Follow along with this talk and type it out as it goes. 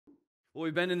Well,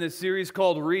 we've been in this series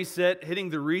called Reset, hitting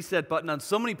the reset button on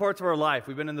so many parts of our life.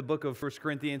 We've been in the book of 1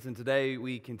 Corinthians, and today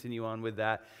we continue on with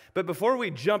that. But before we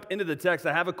jump into the text,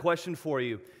 I have a question for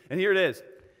you, and here it is.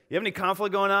 You have any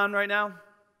conflict going on right now?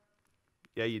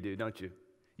 Yeah, you do, don't you?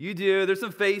 You do. There's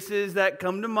some faces that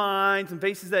come to mind, some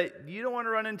faces that you don't want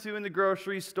to run into in the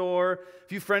grocery store, a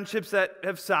few friendships that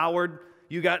have soured.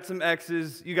 You got some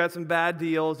exes, you got some bad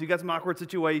deals, you got some awkward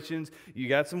situations, you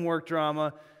got some work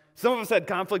drama. Some of us had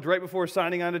conflict right before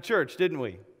signing on to church, didn't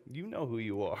we? You know who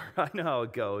you are. I know how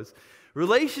it goes.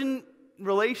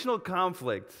 Relational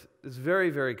conflict is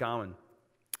very, very common.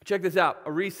 Check this out.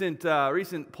 A recent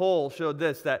poll showed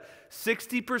this, that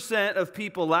 60% of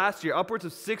people last year, upwards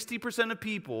of 60% of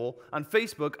people on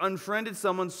Facebook unfriended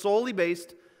someone solely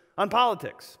based on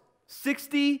politics.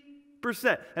 60%.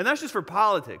 And that's just for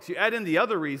politics. You add in the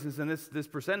other reasons, and this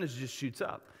percentage just shoots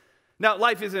up. Now,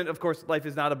 life is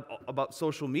not about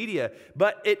social media,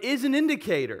 but it is an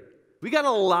indicator. We got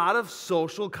a lot of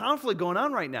social conflict going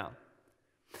on right now.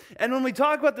 And when we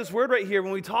talk about this word right here,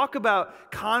 when we talk about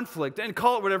conflict, and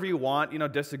call it whatever you want,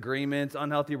 disagreements,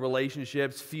 unhealthy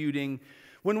relationships, feuding,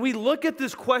 when we look at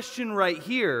this question right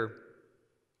here,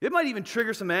 it might even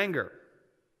trigger some anger,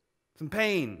 some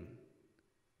pain.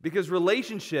 Because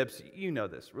relationships, you know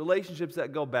this, relationships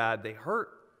that go bad, they hurt.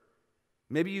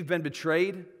 Maybe you've been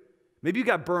betrayed. Maybe you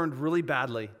got burned really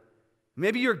badly.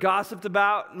 Maybe you're gossiped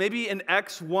about. Maybe an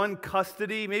ex won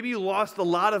custody. Maybe you lost a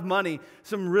lot of money.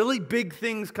 Some really big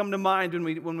things come to mind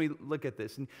when we look at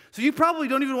this. And so you probably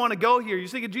don't even want to go here. You're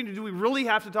thinking, Gina, do we really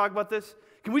have to talk about this?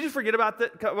 Can we just forget about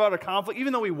our conflict?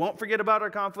 Even though we won't forget about our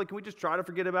conflict, can we just try to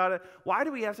forget about it? Why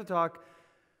do we have to talk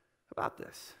about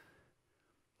this?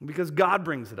 Because God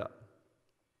brings it up.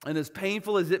 And as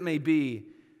painful as it may be,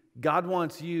 God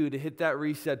wants you to hit that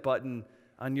reset button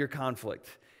on your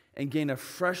conflict and gain a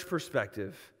fresh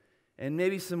perspective and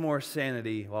maybe some more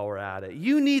sanity while we're at it.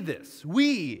 You need this.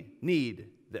 We need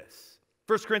this.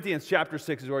 1 Corinthians chapter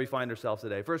 6 is where we find ourselves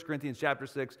today. 1 Corinthians chapter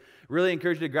 6. Really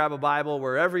encourage you to grab a Bible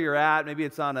wherever you're at. Maybe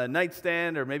it's on a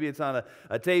nightstand, or maybe it's on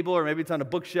a table, or maybe it's on a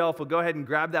bookshelf. Well, go ahead and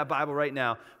grab that Bible right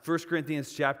now. 1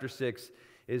 Corinthians chapter 6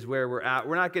 is where we're at.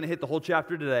 We're not going to hit the whole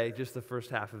chapter today, just the first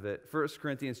half of it. 1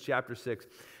 Corinthians chapter 6.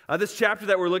 This chapter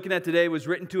that we're looking at today was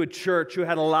written to a church who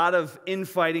had a lot of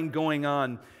infighting going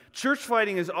on. Church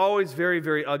fighting is always very,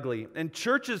 very ugly. And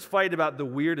churches fight about the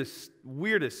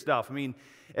weirdest stuff. I mean,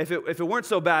 if it weren't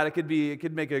so bad, it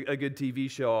could make a good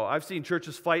TV show. I've seen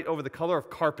churches fight over the color of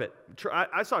carpet.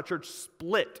 I saw a church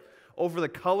split over the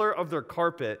color of their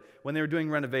carpet when they were doing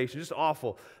renovations. Just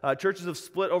awful. Churches have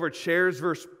split over chairs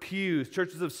versus pews.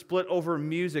 Churches have split over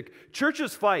music.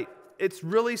 Churches fight. It's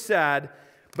really sad,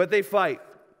 but they fight.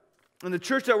 And the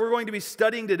church that we're going to be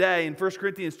studying today in 1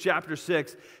 Corinthians chapter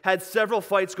 6 had several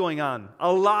fights going on,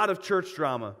 a lot of church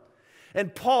drama.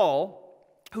 And Paul,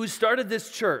 who started this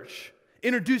church,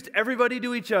 introduced everybody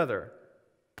to each other.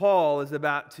 Paul is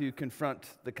about to confront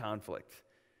the conflict.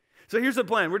 So here's the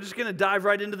plan. We're just going to dive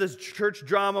right into this church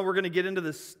drama. We're going to get into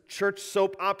this church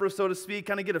soap opera, so to speak,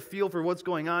 kind of get a feel for what's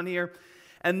going on here.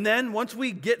 And then once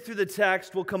we get through the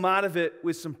text, we'll come out of it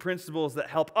with some principles that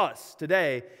help us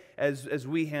today as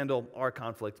we handle our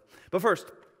conflict. But first,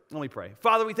 let me pray.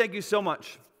 Father, we thank you so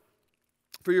much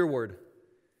for your word.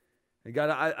 And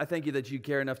God, I thank you that you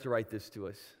care enough to write this to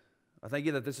us. I thank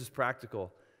you that this is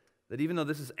practical, that even though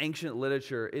this is ancient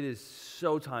literature, it is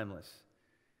so timeless.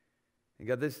 And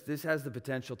God, this has the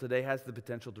potential, today has the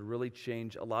potential to really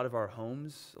change a lot of our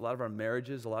homes, a lot of our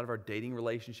marriages, a lot of our dating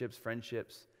relationships,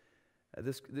 friendships.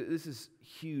 This is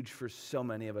huge for so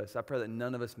many of us. I pray that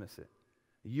none of us miss it.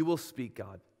 You will speak,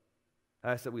 God.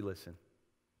 I ask that we listen.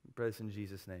 We pray this in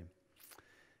Jesus' name.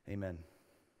 Amen.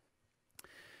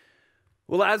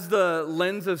 Well, as the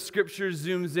lens of Scripture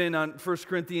zooms in on 1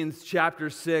 Corinthians chapter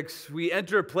 6, we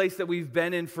enter a place that we've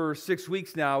been in for 6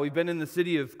 weeks now. We've been in the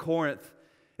city of Corinth.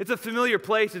 It's a familiar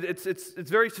place. It's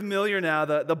very familiar now.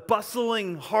 The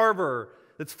bustling harbor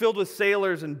that's filled with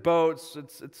sailors and boats,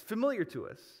 it's familiar to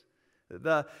us.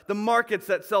 The markets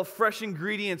that sell fresh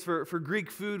ingredients for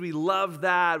Greek food, we love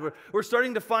that. We're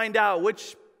starting to find out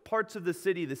which parts of the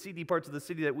city, the seedy parts of the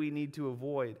city, that we need to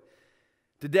avoid.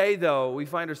 Today, though, we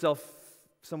find ourselves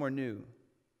somewhere new.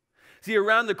 See,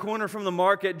 around the corner from the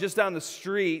market, just down the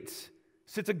street,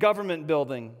 sits a government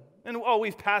building. And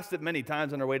we've passed it many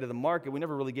times on our way to the market. We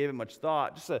never really gave it much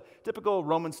thought. Just a typical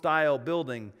Roman-style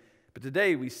building. But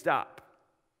today, we stop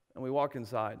and we walk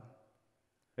inside.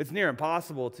 It's near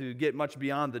impossible to get much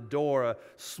beyond the door. A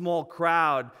small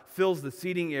crowd fills the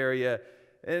seating area.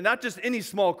 And not just any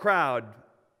small crowd.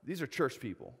 These are church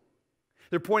people.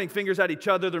 They're pointing fingers at each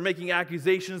other. They're making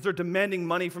accusations. They're demanding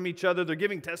money from each other. They're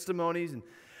giving testimonies. And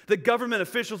The government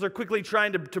officials are quickly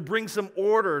trying to bring some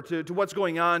order to what's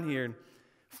going on here.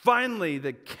 Finally,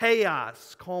 the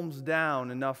chaos calms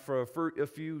down enough for a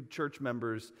few church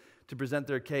members to present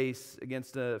their case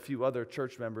against a few other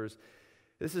church members.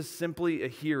 This is simply a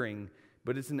hearing,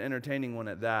 but it's an entertaining one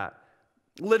at that.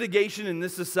 Litigation in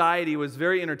this society was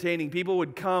very entertaining. People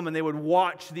would come and they would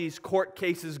watch these court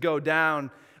cases go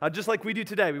down, just like we do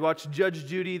today. We watch Judge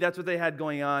Judy. That's what they had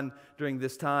going on during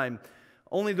this time.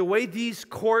 Only the way these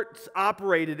courts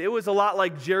operated, it was a lot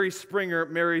like Jerry Springer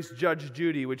marries Judge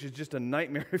Judy, which is just a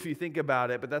nightmare if you think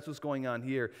about it, but that's what's going on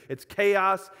here. It's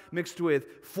chaos mixed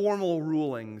with formal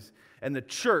rulings, and the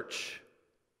church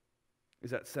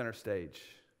is at center stage.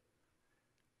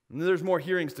 And there's more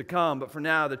hearings to come, but for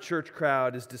now, the church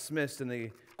crowd is dismissed and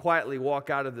they quietly walk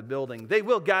out of the building. They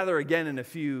will gather again in a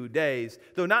few days,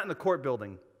 though not in the court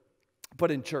building,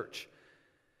 but in church.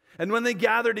 And when they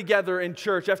gather together in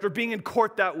church, after being in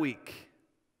court that week,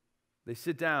 they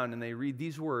sit down and they read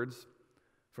these words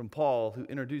from Paul, who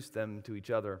introduced them to each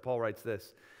other. Paul writes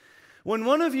this: "When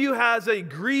one of you has a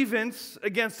grievance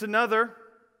against another,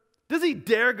 does he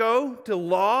dare go to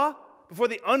law before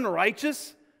the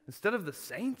unrighteous instead of the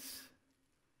saints?"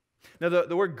 Now,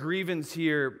 the word grievance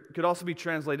here could also be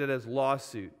translated as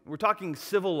lawsuit. We're talking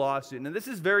civil lawsuit, and this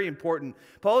is very important.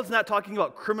 Paul is not talking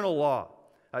about criminal law.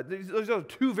 Those are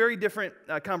two very different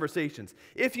conversations.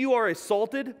 If you are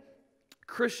assaulted,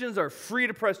 Christians are free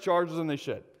to press charges, and they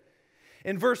should.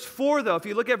 In verse 4, though, if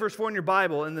you look at verse 4 in your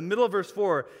Bible, in the middle of verse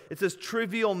 4, it says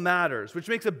trivial matters, which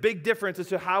makes a big difference as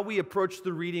to how we approach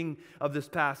the reading of this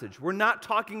passage. We're not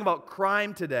talking about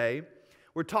crime today.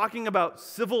 We're talking about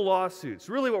civil lawsuits.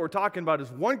 Really what we're talking about is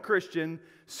one Christian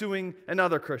suing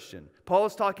another Christian. Paul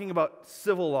is talking about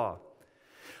civil law.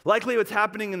 Likely what's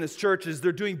happening in this church is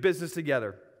they're doing business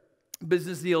together.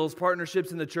 Business deals,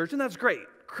 partnerships in the church, and that's great.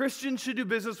 Christians should do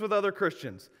business with other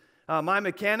Christians. My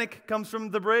mechanic comes from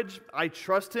the bridge. I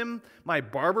trust him. My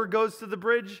barber goes to the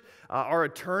bridge. Our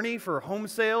attorney for home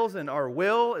sales and our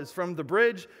will is from the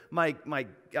bridge. My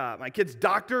kid's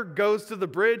doctor goes to the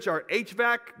bridge. Our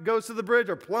HVAC goes to the bridge.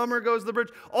 Our plumber goes to the bridge.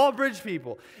 All bridge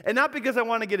people. And not because I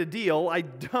want to get a deal. I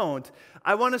don't.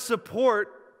 I want to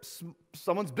support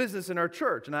someone's business in our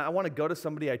church, and I want to go to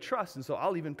somebody I trust, and so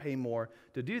I'll even pay more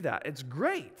to do that. It's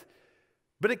great,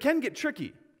 but it can get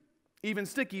tricky, even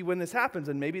sticky when this happens,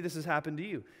 and maybe this has happened to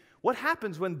you. What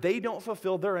happens when they don't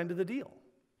fulfill their end of the deal?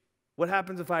 What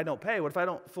happens if I don't pay? What if I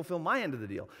don't fulfill my end of the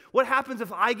deal? What happens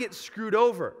if I get screwed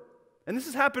over? And this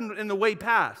has happened in the way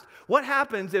past. What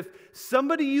happens if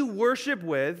somebody you worship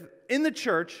with in the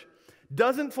church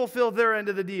doesn't fulfill their end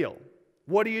of the deal?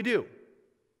 What do?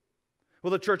 Well,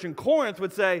 the church in Corinth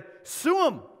would say, sue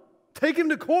him, take him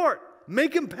to court,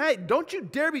 make him pay. Don't you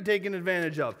dare be taken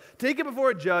advantage of. Take it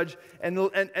before a judge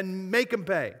and make him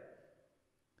pay.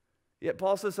 Yet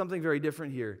Paul says something very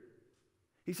different here.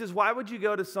 He says, why would you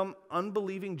go to some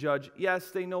unbelieving judge? Yes,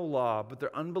 they know law, but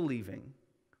they're unbelieving.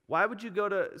 Why would you go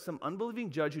to some unbelieving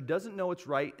judge who doesn't know what's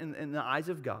right in the eyes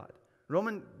of God?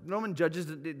 Roman judges,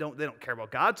 they don't care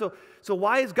about God. So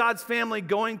why is God's family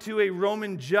going to a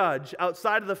Roman judge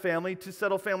outside of the family to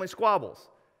settle family squabbles?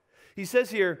 He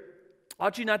says here,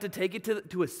 ought you not to take it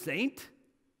to a saint?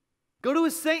 Go to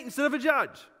a saint instead of a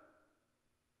judge.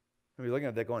 And we're looking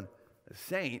at that going, a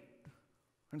saint?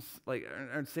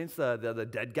 Aren't saints the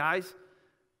dead guys?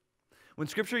 When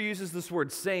Scripture uses this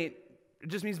word saint, it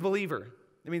just means believer.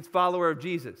 It means follower of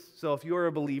Jesus. So if you're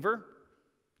a believer,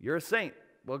 you're a saint.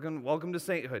 Welcome to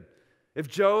sainthood. If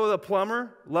Joe the plumber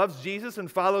loves Jesus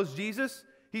and follows Jesus,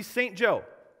 he's Saint Joe,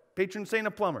 patron saint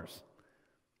of plumbers.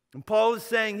 And Paul is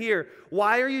saying here,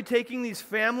 why are you taking these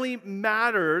family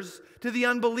matters to the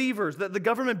unbelievers, the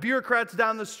government bureaucrats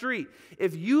down the street?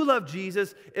 If you love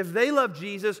Jesus, if they love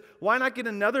Jesus, why not get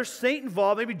another saint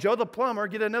involved, maybe Joe the plumber,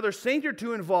 get another saint or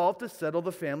two involved to settle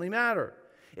the family matter?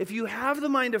 If you have the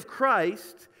mind of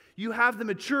Christ, you have the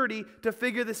maturity to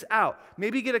figure this out.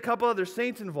 Maybe get a couple other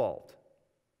saints involved.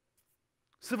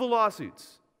 Civil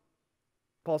lawsuits.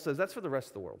 Paul says that's for the rest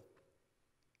of the world.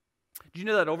 Do you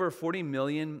know that over 40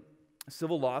 million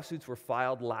civil lawsuits were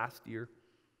filed last year?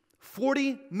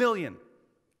 40 million.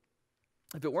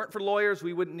 If it weren't for lawyers,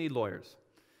 we wouldn't need lawyers.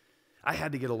 I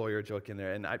had to get a lawyer joke in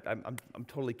there, and I'm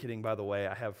totally kidding, by the way.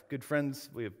 I have good friends.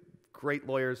 We have great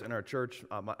lawyers in our church.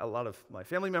 A lot of my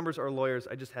family members are lawyers.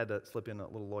 I just had to slip in a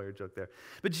little lawyer joke there.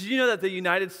 But did you know that the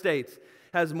United States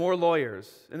has more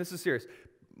lawyers, and this is serious,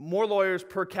 more lawyers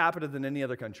per capita than any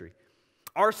other country?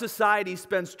 Our society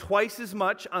spends twice as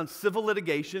much on civil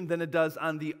litigation than it does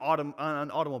on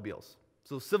automobiles.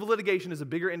 So civil litigation is a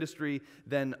bigger industry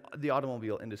than the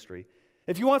automobile industry.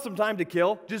 If you want some time to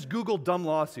kill, just Google dumb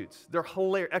lawsuits. They're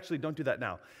hilarious. Actually, don't do that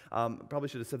now. Probably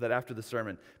should have said that after the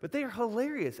sermon. But they are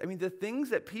hilarious. I mean, the things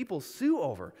that people sue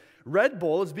over. Red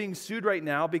Bull is being sued right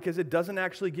now because it doesn't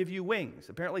actually give you wings.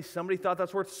 Apparently, somebody thought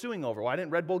that's worth suing over. Why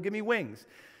didn't Red Bull give me wings?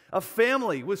 A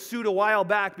family was sued a while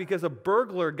back because a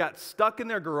burglar got stuck in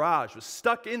their garage, was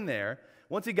stuck in there.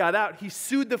 Once he got out, he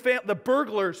sued the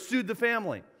burglar sued the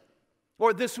family.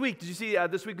 Or this week, did you see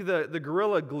this week the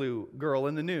Gorilla Glue girl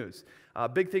in the news?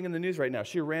 Big thing in the news right now.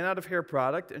 She ran out of hair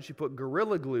product and she put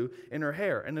Gorilla Glue in her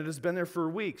hair, and it has been there for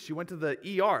weeks. She went to the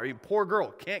ER. I mean, poor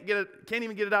girl, can't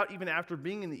even get it out even after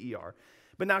being in the ER.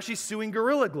 But now she's suing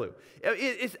Gorilla Glue.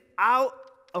 It's out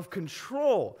of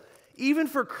control. Even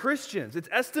for Christians, it's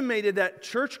estimated that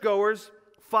churchgoers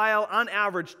file on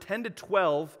average 10 to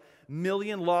 12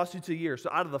 million lawsuits a year. So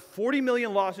out of the 40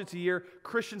 million lawsuits a year,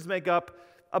 Christians make up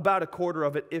about a quarter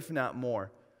of it, if not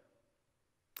more.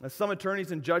 Some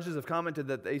attorneys and judges have commented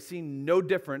that they see no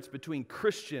difference between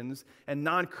Christians and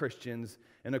non-Christians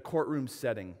in a courtroom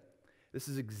setting. This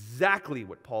is exactly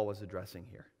what Paul is addressing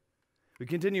here. We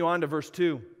continue on to verse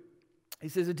 2. He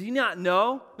says, do you not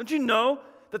know? Don't you know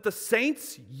that the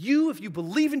saints, if you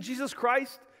believe in Jesus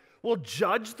Christ, will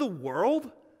judge the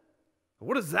world?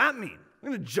 What does that mean? We're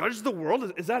going to judge the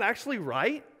world? Is that actually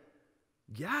right?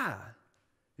 Yeah.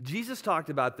 Jesus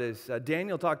talked about this.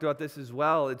 Daniel talked about this as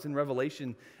well. It's in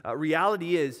Revelation.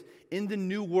 Reality is, in the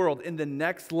new world, in the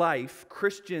next life,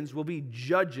 Christians will be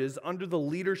judges under the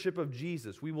leadership of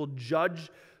Jesus. We will judge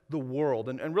the world.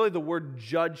 And really the word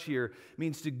judge here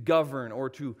means to govern or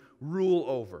to rule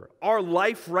over. Our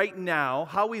life right now,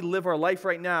 how we live our life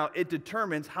right now, it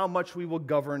determines how much we will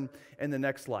govern in the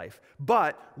next life.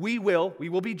 But we will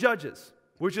be judges,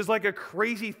 which is like a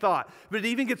crazy thought. But it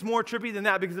even gets more trippy than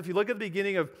that, because if you look at the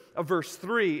beginning of verse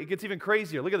 3, it gets even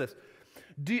crazier. Look at this.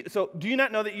 Do you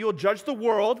not know that you will judge the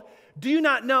world? Do you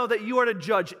not know that you are to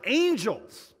judge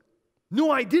angels? No,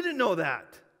 I didn't know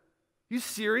that. You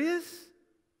serious?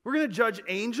 We're going to judge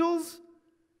angels?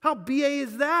 How BA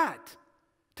is that?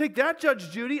 Take that,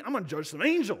 Judge Judy. I'm going to judge some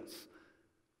angels.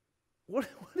 What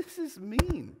does this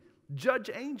mean? Judge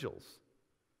angels.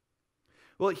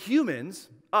 Well, humans,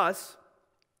 us,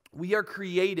 we are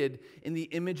created in the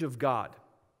image of God.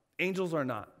 Angels are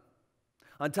not.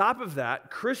 On top of that,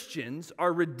 Christians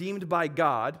are redeemed by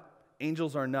God.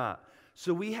 Angels are not.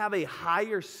 So we have a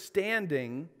higher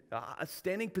standing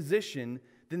position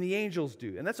than the angels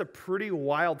do. And that's a pretty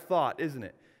wild thought, isn't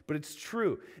it? But it's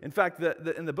true. In fact,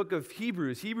 in the book of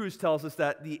Hebrews tells us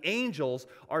that the angels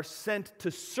are sent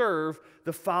to serve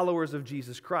the followers of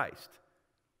Jesus Christ.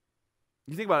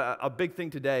 You think about a big thing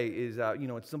today is,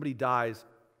 when somebody dies,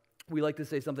 we like to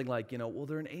say something like, well,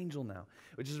 they're an angel now,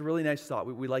 which is a really nice thought.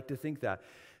 We like to think that.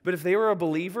 But if they were a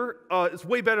believer, it's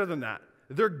way better than that.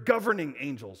 They're governing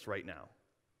angels right now.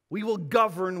 We will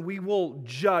govern, we will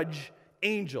judge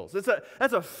angels.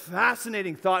 That's a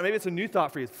fascinating thought. Maybe it's a new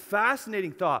thought for you. It's a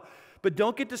fascinating thought. But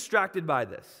don't get distracted by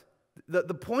this.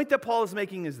 The point that Paul is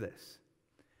making is this.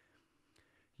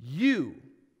 You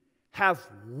have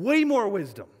way more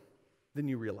wisdom than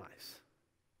you realize,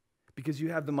 because you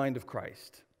have the mind of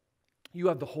Christ. You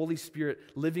have the Holy Spirit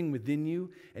living within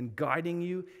you and guiding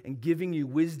you and giving you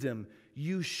wisdom.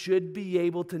 You should be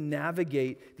able to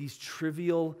navigate these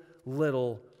trivial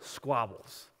little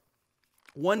squabbles.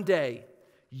 One day,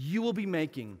 you will be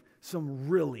making some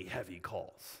really heavy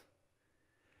calls.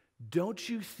 Don't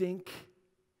you think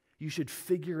you should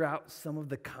figure out some of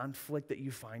the conflict that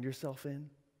you find yourself in?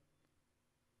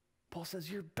 Paul says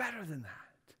you're better than that.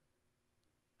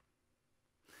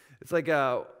 It's like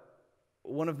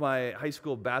one of my high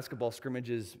school basketball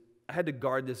scrimmages. I had to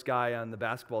guard this guy on the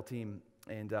basketball team,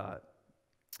 and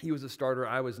he was a starter.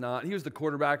 I was not. He was the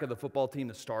quarterback of the football team,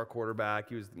 the star quarterback.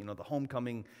 He was, the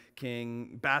homecoming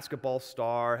king, basketball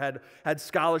star, had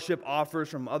scholarship offers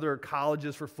from other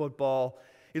colleges for football.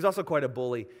 He was also quite a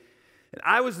bully. And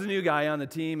I was the new guy on the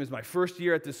team. It was my first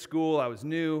year at this school. I was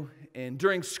new. And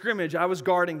during scrimmage, I was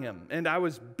guarding him, and I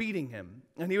was beating him.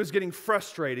 And he was getting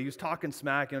frustrated. He was talking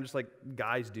smack, just like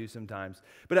guys do sometimes.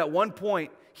 But at one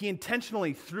point, he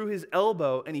intentionally threw his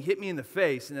elbow, and he hit me in the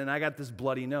face, and then I got this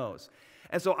bloody nose.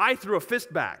 And so I threw a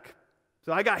fist back.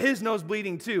 So I got his nose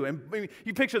bleeding too. And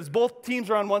you picture this, both teams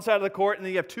are on one side of the court, and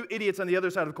then you have two idiots on the other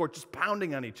side of the court just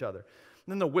pounding on each other.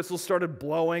 And then the whistles started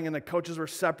blowing, and the coaches were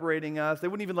separating us. They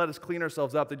wouldn't even let us clean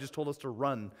ourselves up. They just told us to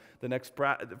run the next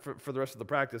for the rest of the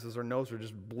practice, as our nose were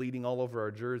just bleeding all over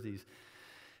our jerseys.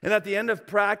 And at the end of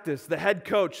practice, the head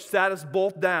coach sat us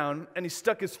both down, and he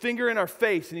stuck his finger in our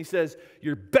face, and he says,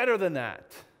 "You're better than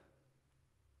that."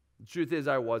 The truth is,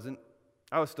 I wasn't.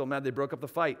 I was still mad they broke up the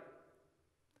fight.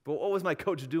 But what was my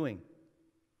coach doing?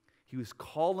 He was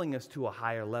calling us to a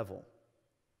higher level.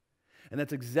 And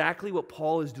that's exactly what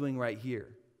Paul is doing right here.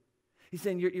 He's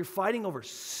saying you're fighting over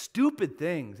stupid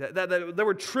things that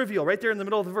were trivial right there in the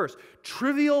middle of the verse.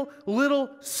 Trivial, little,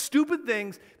 stupid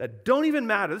things that don't even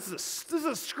matter. This is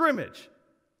a scrimmage.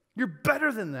 You're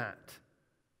better than that.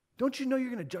 Don't you know you're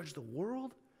going to judge the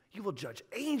world? You will judge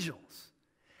angels.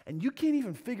 And you can't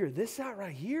even figure this out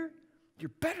right here?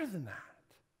 You're better than that.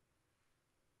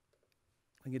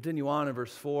 And continue on in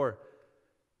verse 4.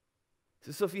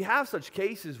 So if you have such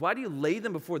cases, why do you lay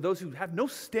them before those who have no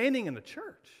standing in the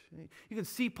church? You can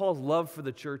see Paul's love for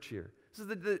the church here. So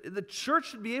the church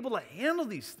should be able to handle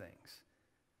these things.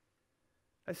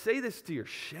 I say this to your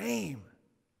shame.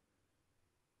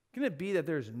 Can it be that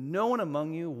there's no one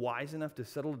among you wise enough to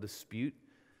settle a dispute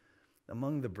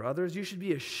among the brothers? You should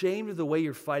be ashamed of the way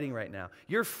you're fighting right now.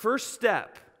 Your first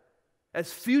step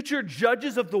as future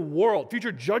judges of the world,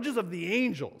 future judges of the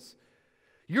angels,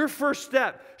 your first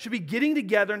step should be getting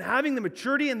together and having the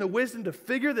maturity and the wisdom to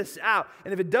figure this out.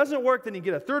 And if it doesn't work, then you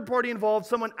get a third party involved,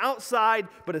 someone outside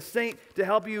but a saint to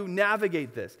help you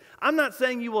navigate this. I'm not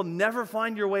saying you will never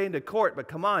find your way into court, but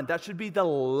come on, that should be the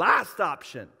last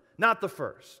option, not the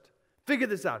first. Figure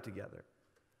this out together.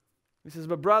 He says,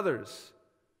 but brother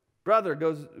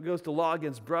goes to law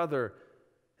against brother,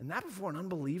 and that before an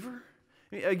unbeliever?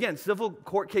 Again, civil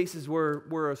court cases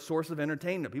were a source of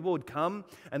entertainment. People would come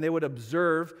and they would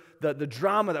observe the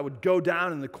drama that would go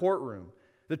down in the courtroom.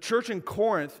 The church in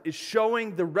Corinth is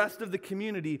showing the rest of the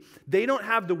community they don't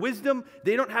have the wisdom,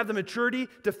 they don't have the maturity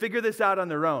to figure this out on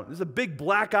their own. There's a big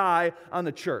black eye on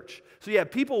the church. So you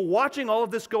have people watching all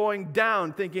of this going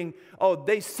down thinking, oh,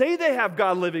 they say they have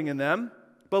God living in them,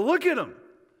 but look at them.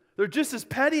 They're just as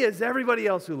petty as everybody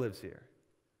else who lives here.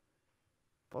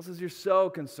 Paul says you're so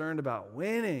concerned about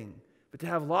winning, but to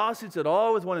have lawsuits at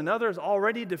all with one another is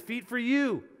already a defeat for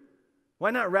you.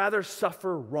 Why not rather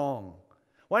suffer wrong?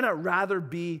 Why not rather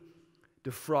be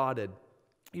defrauded?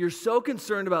 You're so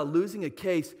concerned about losing a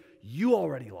case you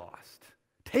already lost.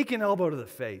 Take an elbow to the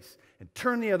face and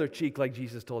turn the other cheek like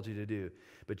Jesus told you to do.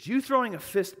 But you throwing a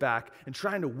fist back and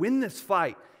trying to win this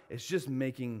fight is just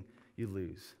making you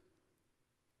lose.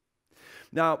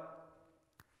 Now,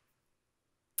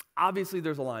 obviously,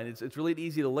 there's a line. It's really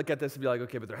easy to look at this and be like,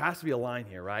 okay, but there has to be a line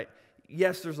here, right?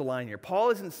 Yes, there's a line here. Paul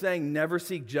isn't saying never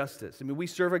seek justice. I mean, we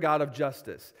serve a God of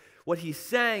justice. What he's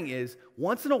saying is,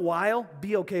 once in a while,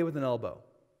 be okay with an elbow.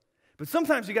 But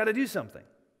sometimes you got to do something.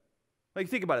 Like,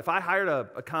 think about it. If I hired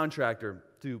a contractor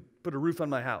to put a roof on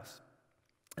my house,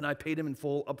 and I paid him in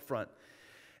full up front,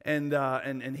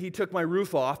 and he took my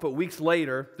roof off, but weeks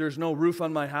later, there's no roof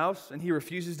on my house, and he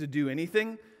refuses to do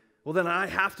anything, well, then I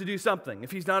have to do something.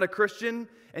 If he's not a Christian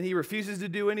and he refuses to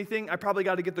do anything, I probably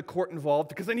got to get the court involved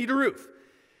because I need a roof.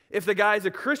 If the guy's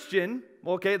a Christian,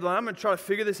 well, okay, then I'm going to try to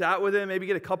figure this out with him, maybe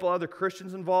get a couple other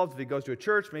Christians involved. If he goes to a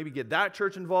church, maybe get that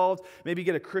church involved, maybe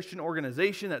get a Christian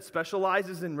organization that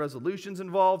specializes in resolutions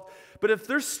involved. But if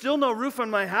there's still no roof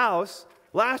on my house,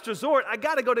 last resort, I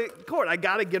got to go to court. I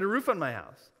got to get a roof on my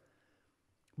house.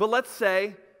 But let's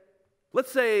say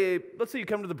you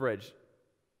come to the bridge.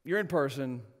 You're in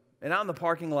person, and out in the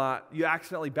parking lot, you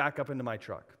accidentally back up into my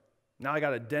truck. Now I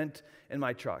got a dent in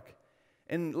my truck.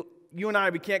 And you and I,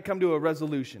 we can't come to a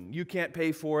resolution. You can't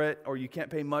pay for it, or you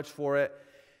can't pay much for it.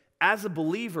 As a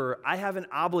believer, I have an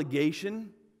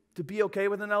obligation to be okay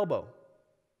with an elbow.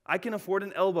 I can afford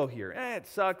an elbow here. It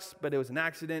sucks, but it was an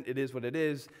accident. It is what it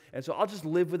is. And so I'll just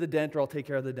live with the dent, or I'll take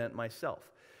care of the dent myself.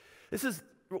 This is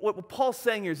what Paul's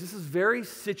saying here is this is very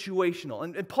situational.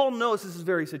 And Paul knows this is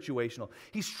very situational.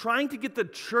 He's trying to get the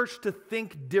church to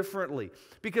think differently.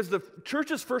 Because the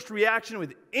church's first reaction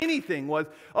with anything was,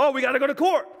 oh, we got to go to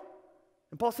court.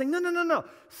 And Paul's saying, no.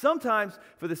 Sometimes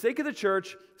for the sake of the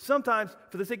church, sometimes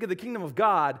for the sake of the kingdom of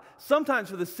God, sometimes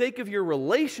for the sake of your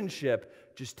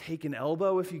relationship, just take an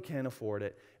elbow if you can afford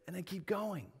it, and then keep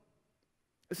going.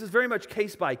 This is very much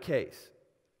case by case.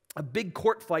 A big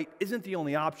court fight isn't the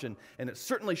only option, and it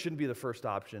certainly shouldn't be the first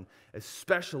option,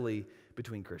 especially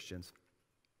between Christians.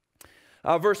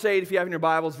 Verse 8, if you have in your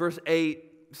Bibles, verse 8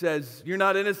 says, you're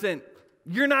not innocent.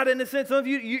 You're not innocent. Some of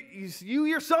you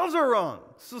yourselves are wrong.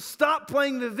 So stop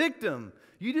playing the victim.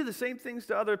 You do the same things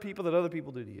to other people that other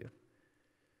people do to you.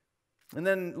 And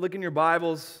then look in your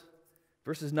Bibles,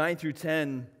 verses 9 through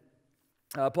 10.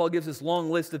 Paul gives this long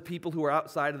list of people who are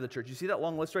outside of the church. You see that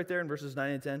long list right there in verses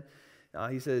 9 and 10?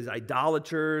 He says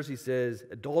idolaters, he says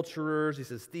adulterers, he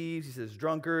says thieves, he says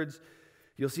drunkards.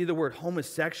 You'll see the word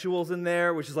homosexuals in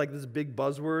there, which is like this big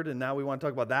buzzword, and now we want to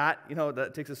talk about that. You know,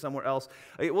 that takes us somewhere else.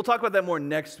 We'll talk about that more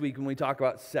next week when we talk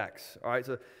about sex. All right,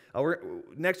 so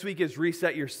next week is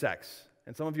reset your sex.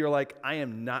 And some of you are like, I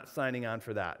am not signing on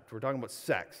for that. We're talking about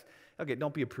sex. Okay,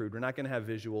 don't be a prude. We're not going to have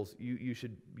visuals. You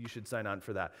should sign on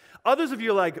for that. Others of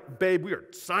you are like, babe, we are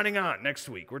signing on next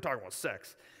week. We're talking about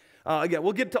sex. Again,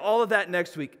 we'll get to all of that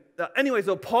next week. Anyway,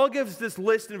 so Paul gives this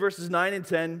list in verses 9 and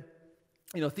 10.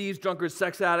 Thieves, drunkards,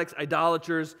 sex addicts,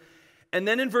 idolaters. And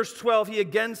then in verse 12, he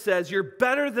again says, you're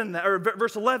better than that. Or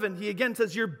verse 11, he again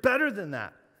says, you're better than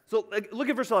that. So look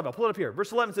at verse 11. I'll pull it up here.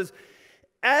 Verse 11 says,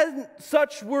 as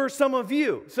such were some of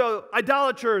you. So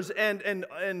idolaters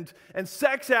and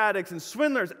sex addicts and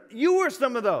swindlers, you were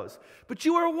some of those. But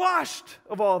you were washed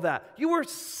of all that. You were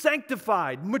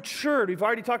sanctified, matured. We've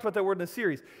already talked about that word in the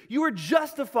series. You were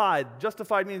justified.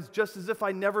 Justified means just as if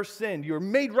I never sinned. You were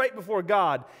made right before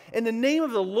God in the name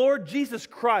of the Lord Jesus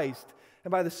Christ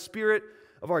and by the Spirit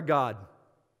of our God.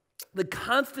 The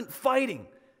constant fighting,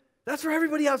 that's for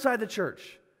everybody outside the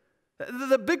church.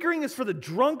 The bickering is for the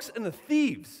drunks and the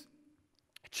thieves.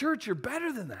 Church, you're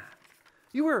better than that.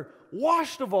 You were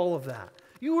washed of all of that.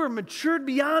 You were matured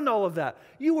beyond all of that.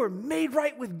 You were made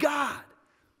right with God.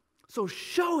 So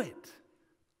show it.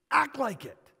 Act like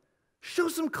it. Show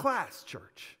some class,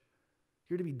 church.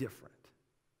 You're to be different.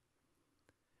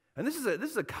 And this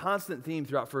is a constant theme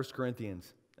throughout 1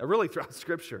 Corinthians, really throughout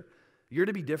Scripture. You're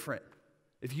to be different.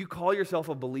 If you call yourself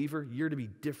a believer, you're to be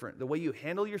different. The way you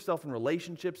handle yourself in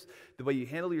relationships, the way you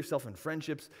handle yourself in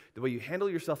friendships, the way you handle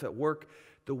yourself at work,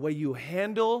 the way you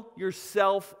handle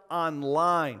yourself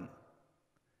online,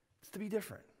 it's to be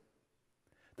different.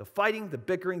 The fighting, the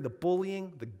bickering, the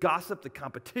bullying, the gossip, the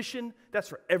competition, that's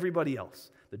for everybody else.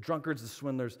 The drunkards, the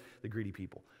swindlers, the greedy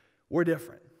people. We're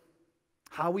different.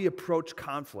 How we approach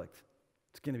conflict,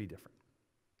 it's going to be different.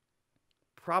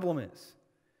 Problem is,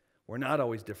 we're not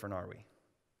always different, are we?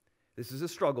 This is a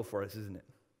struggle for us, isn't it?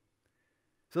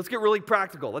 So let's get really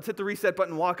practical. Let's hit the reset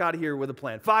button and walk out of here with a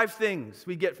plan. 5 things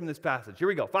we get from this passage. Here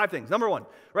we go. 5 things. Number 1,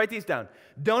 write these down.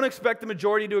 Don't expect the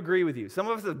majority to agree with you. Some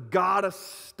of us have got to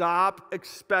stop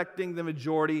expecting the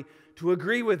majority to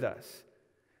agree with us.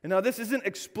 And now this isn't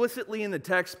explicitly in the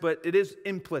text, but it is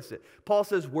implicit. Paul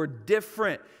says we're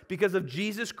different. Because of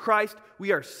Jesus Christ,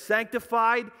 we are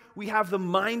sanctified. We have the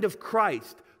mind of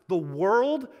Christ. The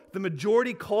world, the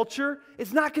majority culture,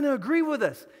 is not going to agree with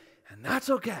us. And that's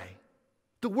okay.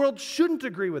 The world shouldn't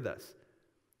agree with us.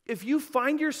 If you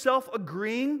find yourself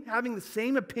agreeing, having the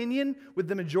same opinion with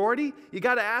the majority, you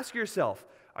got to ask yourself,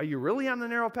 are you really on the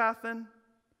narrow path then?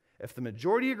 If the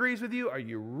majority agrees with you, are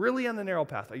you really on the narrow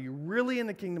path? Are you really in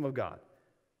the kingdom of God?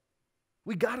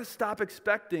 We got to stop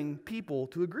expecting people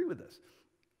to agree with us.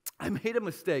 I made a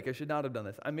mistake. I should not have done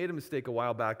this. I made a mistake a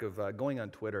while back of going on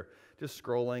Twitter, just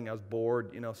scrolling. I was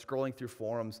bored, scrolling through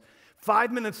forums.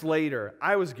 5 minutes later,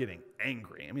 I was getting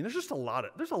angry. I mean, there's a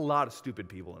lot of stupid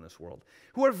people in this world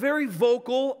who are very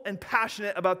vocal and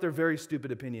passionate about their very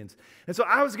stupid opinions. And so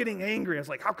I was getting angry. I was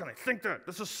like, how can I think that?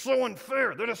 This is so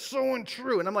unfair. That is so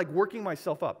untrue. And I'm like working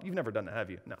myself up. You've never done that, have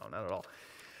you? No, not at all.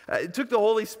 It took the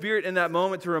Holy Spirit in that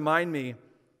moment to remind me,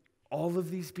 all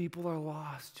of these people are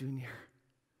lost, Junior.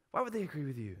 Why would they agree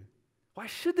with you? Why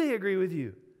should they agree with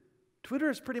you? Twitter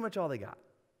is pretty much all they got.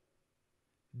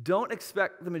 Don't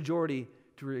expect the majority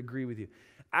to agree with you.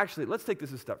 Actually, let's take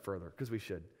this a step further, because we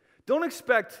should. Don't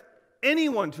expect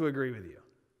anyone to agree with you.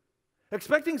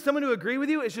 Expecting someone to agree with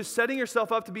you is just setting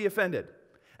yourself up to be offended.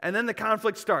 And then the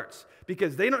conflict starts,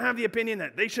 because they don't have the opinion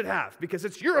that they should have, because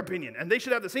it's your opinion, and they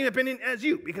should have the same opinion as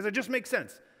you, because it just makes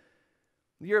sense.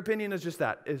 Your opinion is just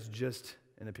that. It's just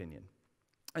an opinion.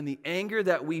 And the anger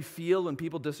that we feel when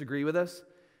people disagree with us,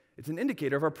 it's an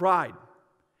indicator of our pride.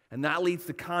 And that leads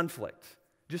to conflict.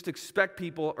 Just expect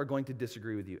people are going to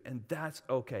disagree with you. And that's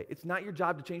okay. It's not your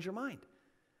job to change your mind.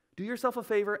 Do yourself a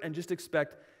favor and just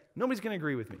expect, nobody's going to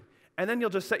agree with me. And then you'll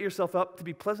just set yourself up to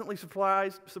be pleasantly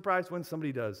surprised when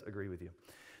somebody does agree with you.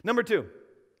 Number two,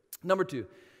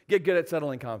 get good at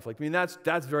settling conflict. I mean,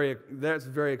 that's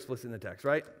very explicit in the text,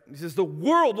 right? He says, the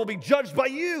world will be judged by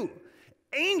you.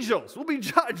 Angels will be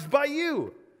judged by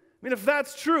you. I mean, if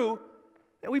that's true,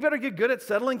 then we better get good at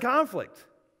settling conflict.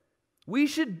 We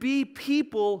should be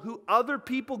people who other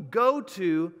people go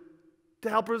to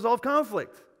help resolve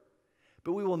conflict.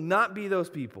 But we will not be those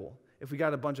people if we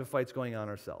got a bunch of fights going on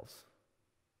ourselves.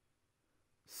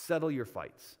 Settle your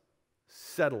fights.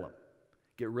 Settle them.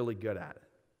 Get really good at it.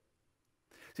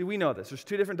 See, we know this. There's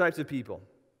 2 different types of people.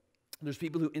 There's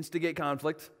people who instigate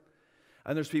conflict,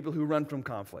 and there's people who run from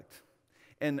conflict.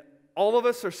 And all of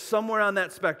us are somewhere on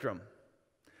that spectrum.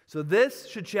 So this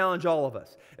should challenge all of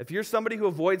us. If you're somebody who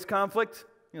avoids conflict,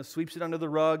 sweeps it under the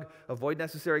rug, avoid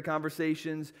necessary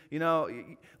conversations,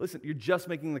 listen, you're just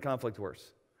making the conflict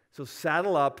worse. So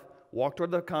saddle up, walk toward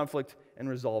the conflict, and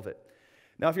resolve it.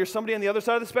 Now, if you're somebody on the other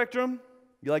side of the spectrum,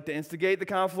 You like to instigate the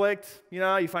conflict.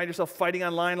 You find yourself fighting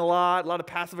online a lot of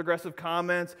passive-aggressive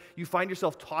comments. You find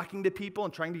yourself talking to people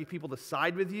and trying to get people to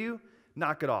side with you.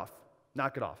 Knock it off.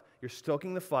 Knock it off. You're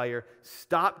stoking the fire.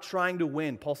 Stop trying to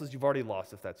win. Paul says you've already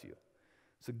lost if that's you.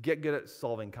 So get good at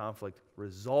solving conflict.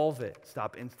 Resolve it.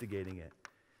 Stop instigating it.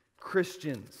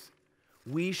 Christians,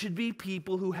 we should be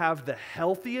people who have the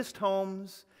healthiest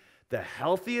homes, the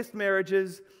healthiest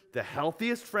marriages, the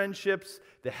healthiest friendships,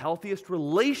 the healthiest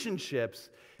relationships,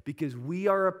 because we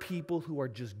are a people who are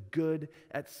just good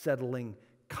at settling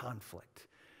conflict.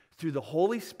 Through the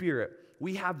Holy Spirit,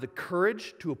 we have the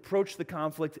courage to approach the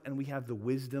conflict, and we have the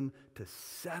wisdom to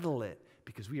settle it,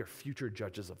 because we are future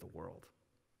judges of the world.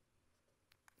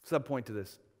 Subpoint to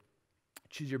this: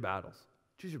 choose your battles.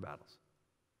 Choose your battles.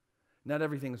 Not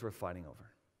everything is worth fighting over.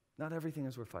 Not everything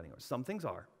is worth fighting over. Some things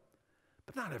are,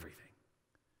 but not everything.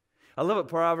 I love what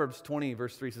Proverbs 20,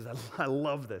 verse 3 says. I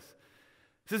love this.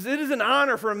 It says, "It is an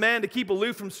honor for a man to keep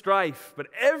aloof from strife, but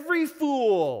every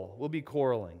fool will be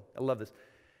quarreling." I love this.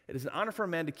 It is an honor for a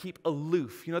man to keep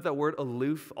aloof. You know what that word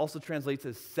aloof also translates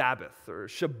as Sabbath or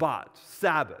Shabbat,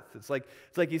 Sabbath. It's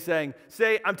like he's saying,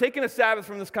 I'm taking a Sabbath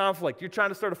from this conflict. You're trying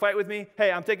to start a fight with me? Hey,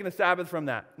 I'm taking a Sabbath from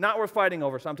that. Not worth fighting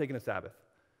over, so I'm taking a Sabbath.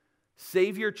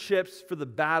 Save your chips for the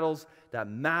battles that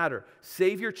matter.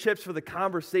 Save your chips for the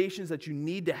conversations that you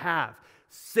need to have.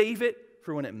 Save it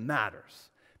for when it matters,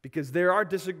 because there are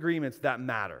disagreements that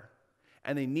matter,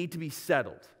 and they need to be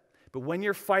settled. But when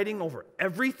you're fighting over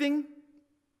everything,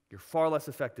 you're far less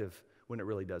effective when it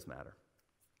really does matter.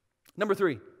 Number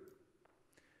 3,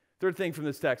 third thing from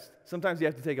this text, sometimes you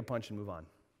have to take a punch and move on.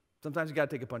 Sometimes you got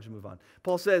to take a punch and move on.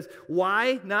 Paul says,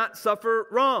 why not suffer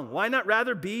wrong? Why not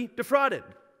rather be defrauded?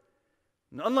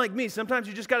 And unlike me, sometimes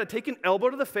you just got to take an elbow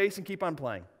to the face and keep on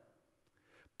playing.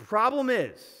 Problem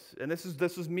is, and this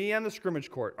is me on the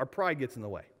scrimmage court, our pride gets in the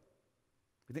way.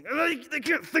 We think, they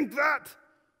can't think that.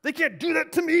 They can't do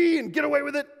that to me and get away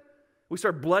with it. We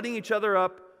start blooding each other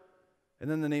up, and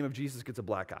then the name of Jesus gets a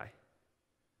black eye.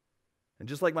 And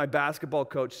just like my basketball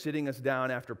coach sitting us down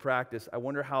after practice, I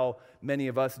wonder how many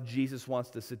of us Jesus wants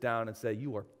to sit down and say,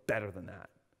 you are better than that.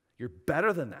 You're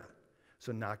better than that.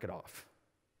 So knock it off.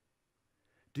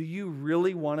 Do you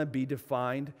really want to be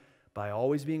defined by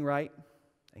always being right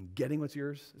and getting what's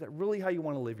yours? Is that really how you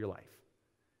want to live your life?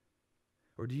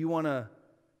 Or do you want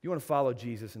to follow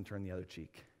Jesus and turn the other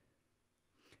cheek?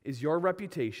 Is your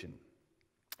reputation,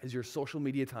 is your social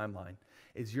media timeline,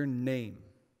 is your name,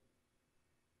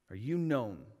 are you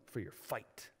known for your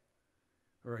fight?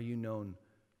 Or are you known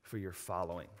for your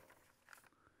following?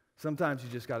 Sometimes you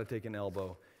just got to take an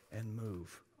elbow and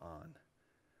move on.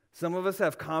 Some of us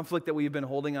have conflict that we've been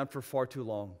holding on for far too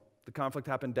long. The conflict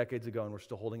happened decades ago, and we're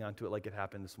still holding on to it like it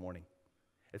happened this morning.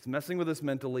 It's messing with us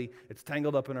mentally. It's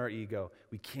tangled up in our ego.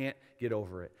 We can't get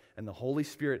over it. And the Holy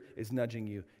Spirit is nudging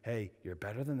you, hey, you're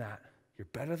better than that. You're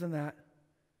better than that.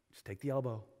 Just take the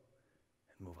elbow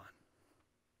and move on.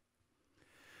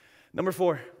 Number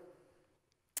 4,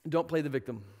 don't play the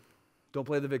victim. Don't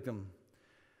play the victim.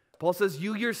 Paul says,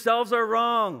 you yourselves are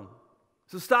wrong.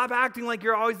 So stop acting like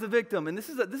you're always the victim. And this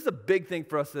is a big thing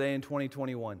for us today in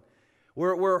 2021.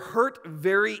 We're hurt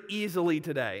very easily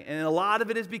today. And a lot of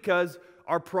it is because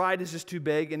our pride is just too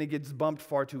big and it gets bumped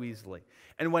far too easily.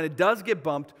 And when it does get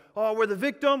bumped, oh, we're the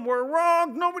victim, we're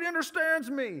wrong, nobody understands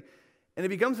me. And it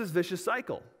becomes this vicious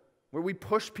cycle where we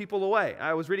push people away.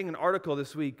 I was reading an article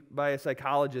this week by a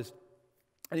psychologist,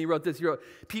 and he wrote this. He wrote,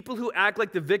 people who act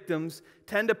like the victims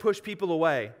tend to push people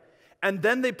away. And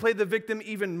then they play the victim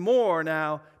even more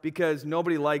now because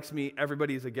nobody likes me,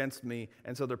 everybody's against me,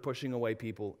 and so they're pushing away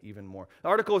people even more. The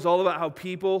article is all about how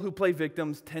people who play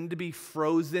victims tend to be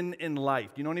frozen in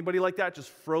life. Do you know anybody like that?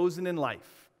 Just frozen in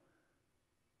life.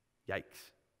 Yikes.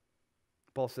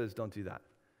 Paul says, don't do that.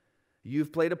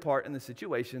 You've played a part in the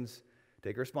situations.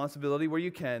 Take responsibility where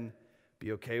you can.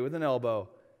 Be okay with an elbow.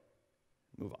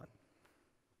 Move on.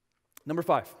 Number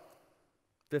 5,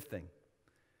 fifth thing.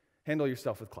 Handle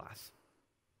yourself with class.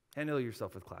 Handle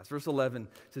yourself with class. Verse 11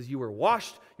 says, you were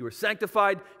washed, you were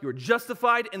sanctified, you were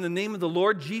justified in the name of the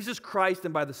Lord Jesus Christ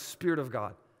and by the Spirit of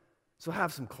God. So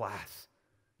have some class.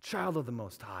 Child of the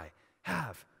Most High,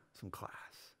 have some class.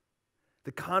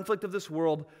 The conflict of this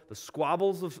world, the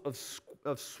squabbles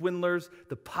of swindlers,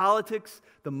 the politics,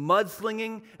 the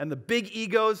mudslinging, and the big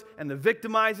egos, and the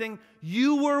victimizing,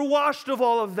 you were washed of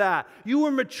all of that. You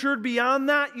were matured beyond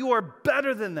that. You are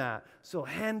better than that. So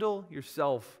handle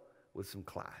yourself with some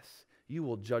class. You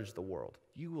will judge the world.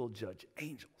 You will judge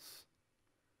angels.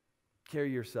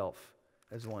 Carry yourself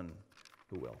as one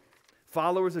who will.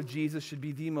 Followers of Jesus should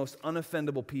be the most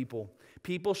unoffendable people.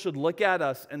 People should look at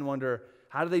us and wonder,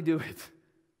 how do they do it?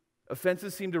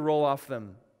 Offenses seem to roll off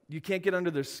them. You can't get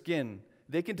under their skin.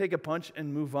 They can take a punch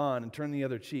and move on and turn the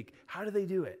other cheek. How do they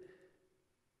do it?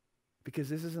 Because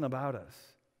this isn't about us.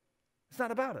 It's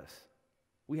not about us.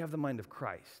 We have the mind of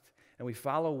Christ, and we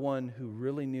follow one who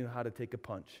really knew how to take a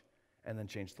punch and then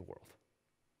change the world.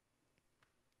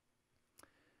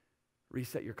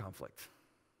 Reset your conflict.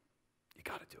 You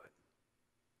got to do it.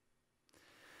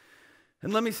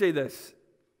 And let me say this.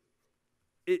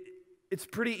 It's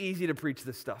pretty easy to preach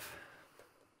this stuff.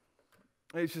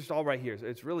 It's just all right here.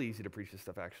 It's really easy to preach this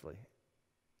stuff, actually.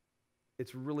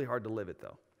 It's really hard to live it,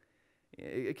 though.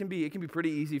 It can be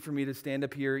pretty easy for me to stand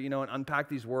up here, and unpack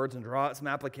these words and draw out some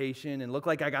application and look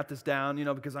like I got this down,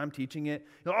 because I'm teaching it.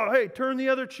 Oh, hey, turn the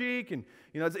other cheek. And,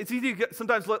 it's easy to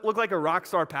sometimes look like a rock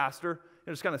star pastor.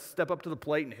 Just kind of step up to the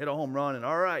plate and hit a home run. And,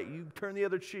 all right, you turn the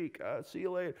other cheek. See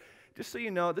you later. Just so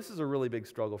you know, this is a really big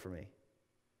struggle for me.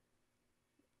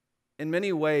 In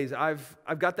many ways, I've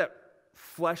got that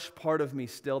flesh part of me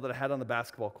still that I had on the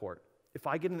basketball court. If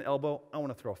I get an elbow, I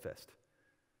want to throw a fist.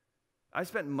 I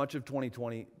spent much of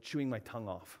 2020 chewing my tongue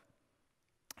off,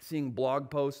 seeing blog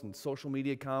posts and social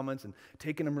media comments and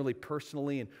taking them really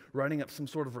personally and writing up some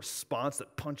sort of response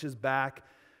that punches back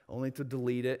only to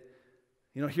delete it.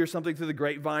 Hear something through the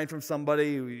grapevine from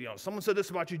somebody, someone said this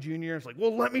about you, Junior. It's like,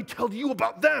 well, let me tell you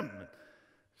about them.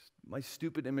 My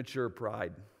stupid, immature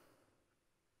pride.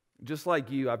 Just like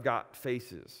you, I've got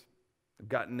faces, I've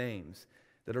got names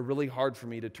that are really hard for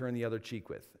me to turn the other cheek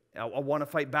with. I want to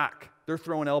fight back. They're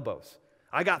throwing elbows.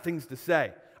 I got things to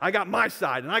say. I got my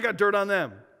side, and I got dirt on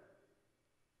them.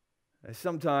 I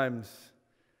sometimes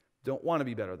don't want to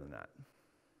be better than that.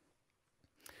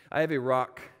 I have a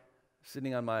rock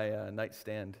sitting on my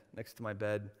nightstand next to my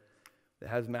bed that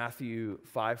has Matthew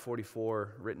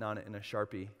 5:44 written on it in a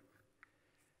Sharpie. It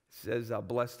says,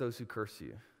 bless those who curse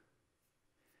you.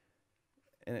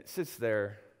 And it sits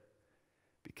there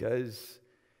because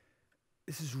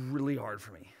this is really hard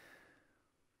for me.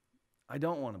 I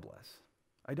don't want to bless.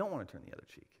 I don't want to turn the other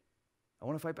cheek. I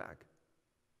want to fight back.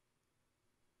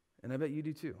 And I bet you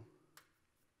do too.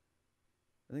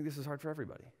 I think this is hard for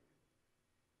everybody.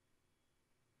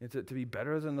 To be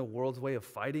better than the world's way of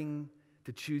fighting,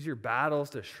 to choose your battles,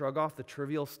 to shrug off the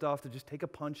trivial stuff, to just take a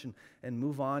punch and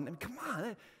move on. I mean, come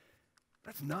on,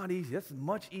 that's not easy. That's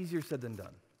much easier said than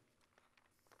done.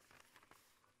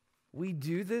 We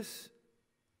do this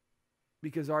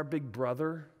because our big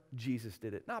brother, Jesus,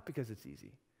 did it. Not because it's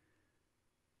easy.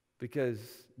 Because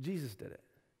Jesus did it.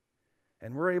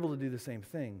 And we're able to do the same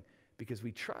thing because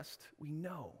we trust, we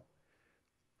know.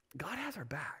 God has our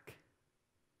back.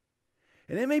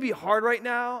 And it may be hard right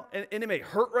now, and it may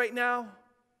hurt right now,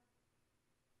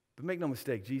 but make no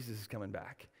mistake, Jesus is coming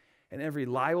back. And every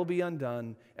lie will be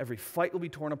undone, every fight will be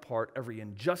torn apart, every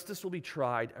injustice will be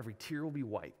tried, every tear will be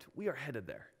wiped. We are headed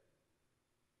there.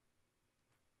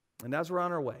 And as we're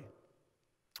on our way,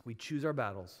 we choose our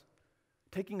battles,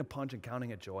 taking a punch and counting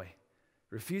it joy,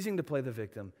 refusing to play the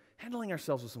victim, handling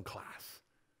ourselves with some class.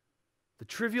 The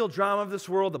trivial drama of this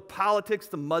world, the politics,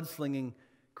 the mudslinging,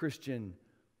 Christian,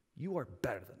 you are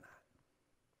better than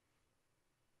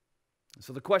that.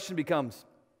 So the question becomes,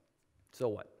 so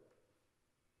what?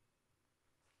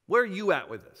 Where are you at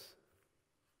with this?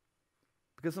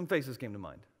 Because some faces came to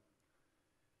mind.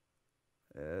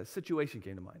 A situation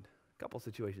came to mind. A couple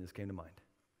situations came to mind.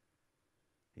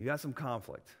 You got some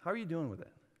conflict. How are you doing with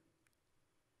it?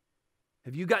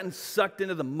 Have you gotten sucked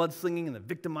into the mudslinging and the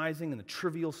victimizing and the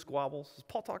trivial squabbles? Is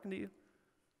Paul talking to you?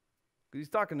 Because he's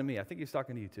talking to me. I think he's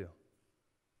talking to you too.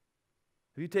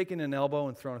 Have you taken an elbow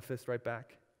and thrown a fist right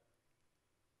back?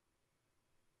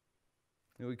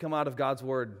 We come out of God's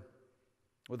word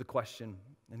with a question,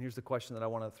 and here's the question that I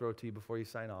want to throw to you before you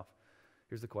sign off.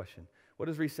 Here's the question. What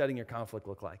does resetting your conflict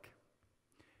look like?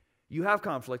 You have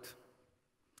conflict.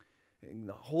 And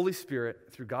the Holy Spirit,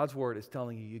 through God's word, is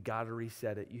telling you got to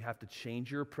reset it. You have to change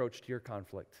your approach to your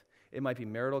conflict. It might be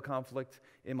marital conflict.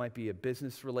 It might be a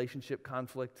business relationship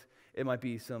conflict. It might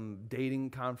be some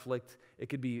dating conflict. It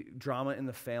could be drama in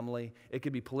the family. It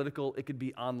could be political. It could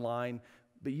be online.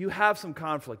 But you have some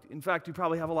conflict. In fact, you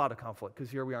probably have a lot of conflict because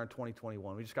here we are in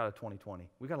 2021. We just got a 2020.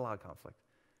 We got a lot of conflict.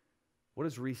 What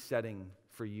is resetting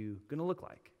for you going to look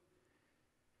like?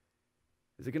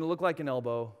 Is it going to look like an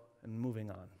elbow and moving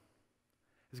on?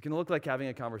 Is it going to look like having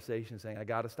a conversation saying, I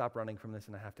got to stop running from this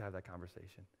and I have to have that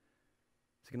conversation?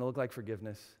 Is it going to look like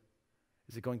forgiveness?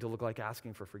 Is it going to look like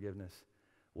asking for forgiveness?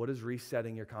 What is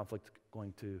resetting your conflict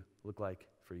going to look like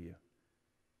for you?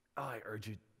 Oh, I urge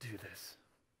you to do this.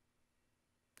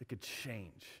 It could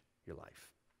change your life.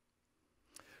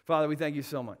 Father, we thank you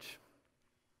so much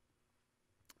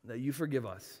that you forgive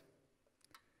us.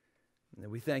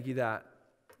 And we thank you that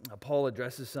Paul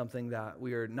addresses something that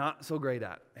we are not so great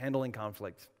at, handling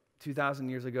conflict. 2,000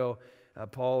 years ago,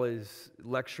 Paul is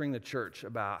lecturing the church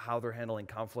about how they're handling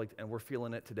conflict, and we're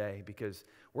feeling it today because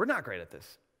we're not great at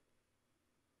this.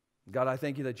 God, I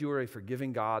thank you that you are a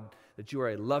forgiving God, that you are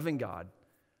a loving God,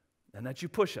 and that you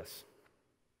push us.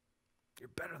 You're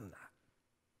better than that.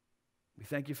 We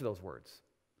thank you for those words.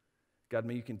 God,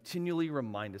 may you continually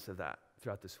remind us of that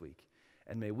throughout this week.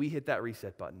 And may we hit that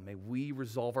reset button. May we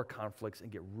resolve our conflicts and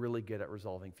get really good at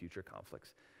resolving future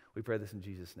conflicts. We pray this in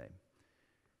Jesus' name.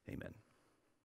 Amen.